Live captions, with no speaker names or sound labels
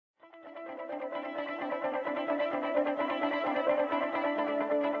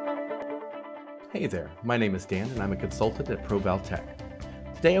Hey there, my name is Dan and I'm a consultant at ProVal Tech.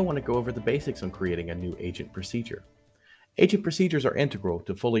 Today I want to go over the basics on creating a new agent procedure. Agent procedures are integral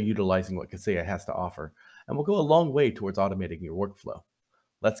to fully utilizing what Kaseya has to offer and will go a long way towards automating your workflow.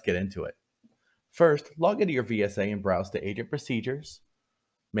 Let's get into it. First, log into your VSA and browse to Agent Procedures,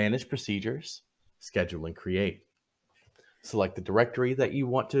 Manage Procedures, Schedule and Create. Select the directory that you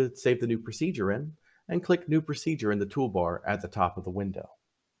want to save the new procedure in and click New Procedure in the toolbar at the top of the window.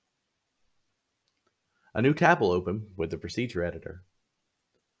 A new tab will open with the procedure editor.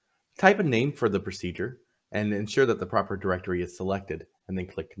 Type a name for the procedure and ensure that the proper directory is selected, and then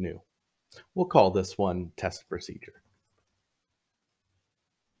click New. We'll call this one Test Procedure.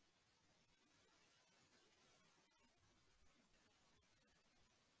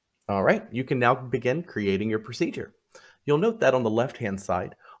 All right, you can now begin creating your procedure. You'll note that on the left-hand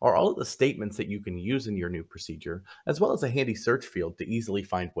side are all of the statements that you can use in your new procedure, as well as a handy search field to easily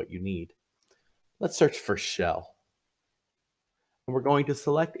find what you need. Let's search for shell. And we're going to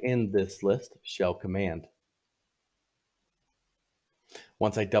select in this list shell command.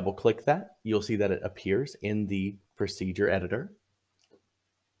 Once I double click that, you'll see that it appears in the procedure editor.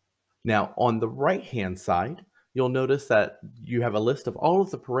 Now on the right hand side, you'll notice that you have a list of all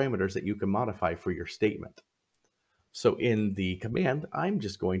of the parameters that you can modify for your statement. So in the command, I'm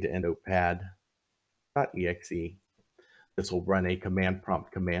just going to notepad.exe. This will run a command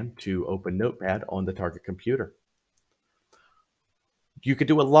prompt command to open Notepad on the target computer. You could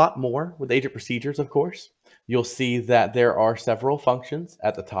do a lot more with agent procedures, of course. You'll see that there are several functions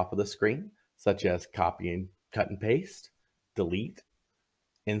at the top of the screen, such as copy and cut and paste, delete,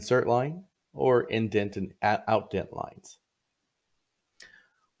 insert line, or indent and outdent lines.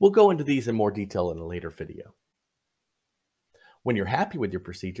 We'll go into these in more detail in a later video. When you're happy with your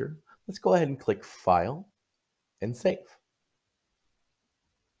procedure, let's go ahead and click File and Save.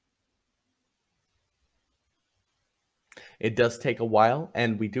 It does take a while,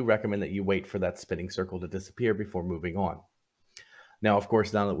 and we do recommend that you wait for that spinning circle to disappear before moving on. Now, of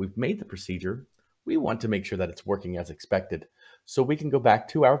course, now that we've made the procedure, we want to make sure that it's working as expected. So we can go back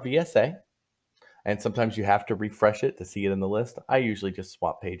to our VSA, and sometimes you have to refresh it to see it in the list. I usually just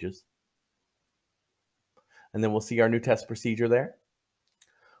swap pages. And then we'll see our new test procedure there.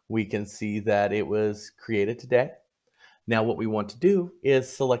 We can see that it was created today. Now what we want to do is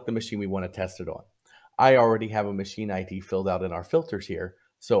select the machine we want to test it on. I already have a machine ID filled out in our filters here,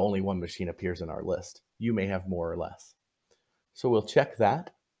 so only one machine appears in our list. You may have more or less. So we'll check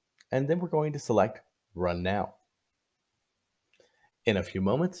that, and then we're going to select Run Now. In a few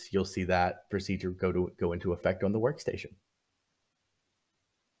moments, you'll see that procedure go into effect on the workstation.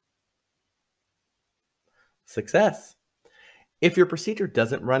 Success! If your procedure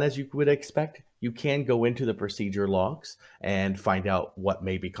doesn't run as you would expect, you can go into the procedure logs and find out what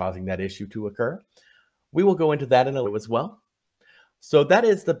may be causing that issue to occur. We will go into that in a little as well. So that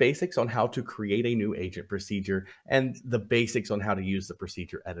is the basics on how to create a new agent procedure and the basics on how to use the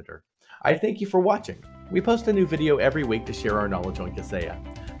procedure editor. I thank you for watching. We post a new video every week to share our knowledge on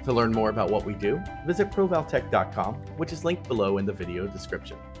Kaseya. To learn more about what we do, visit provaltech.com, which is linked below in the video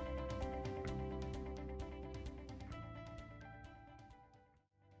description.